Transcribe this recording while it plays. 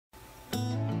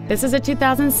This is a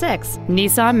 2006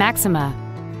 Nissan Maxima.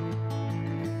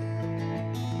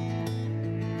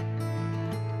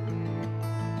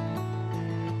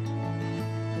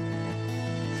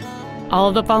 All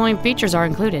of the following features are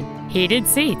included: heated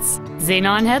seats,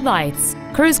 xenon headlights,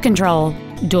 cruise control,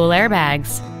 dual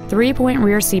airbags, 3-point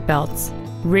rear seat belts,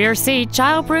 rear seat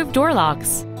child-proof door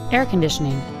locks, air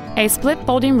conditioning, a split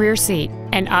folding rear seat,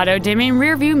 an auto-dimming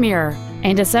rear view mirror,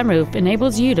 and a sunroof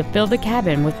enables you to fill the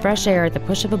cabin with fresh air at the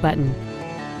push of a button.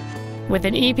 With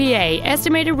an EPA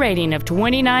estimated rating of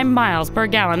 29 miles per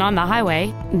gallon on the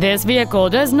highway, this vehicle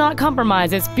does not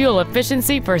compromise its fuel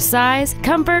efficiency for size,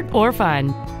 comfort, or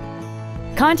fun.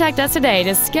 Contact us today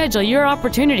to schedule your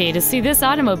opportunity to see this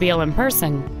automobile in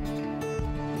person.